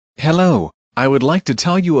Hello, I would like to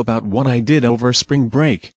tell you about what I did over spring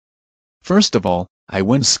break. First of all, I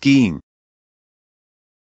went skiing.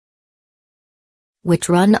 Which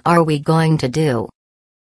run are we going to do?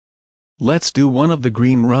 Let's do one of the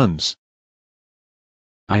green runs.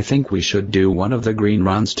 I think we should do one of the green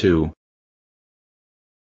runs too.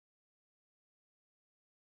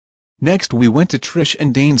 Next we went to Trish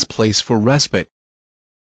and Dane's place for respite.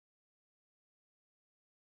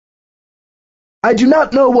 I do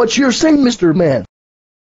not know what you're saying, Mr. Man.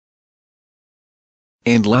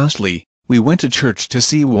 And lastly, we went to church to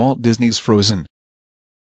see Walt Disney's Frozen.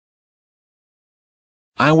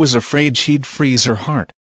 I was afraid she'd freeze her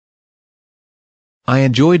heart. I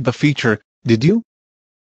enjoyed the feature, did you?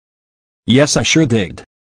 Yes, I sure did.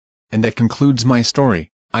 And that concludes my story.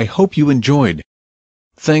 I hope you enjoyed.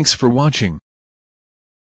 Thanks for watching.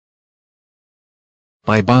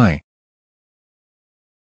 Bye-bye.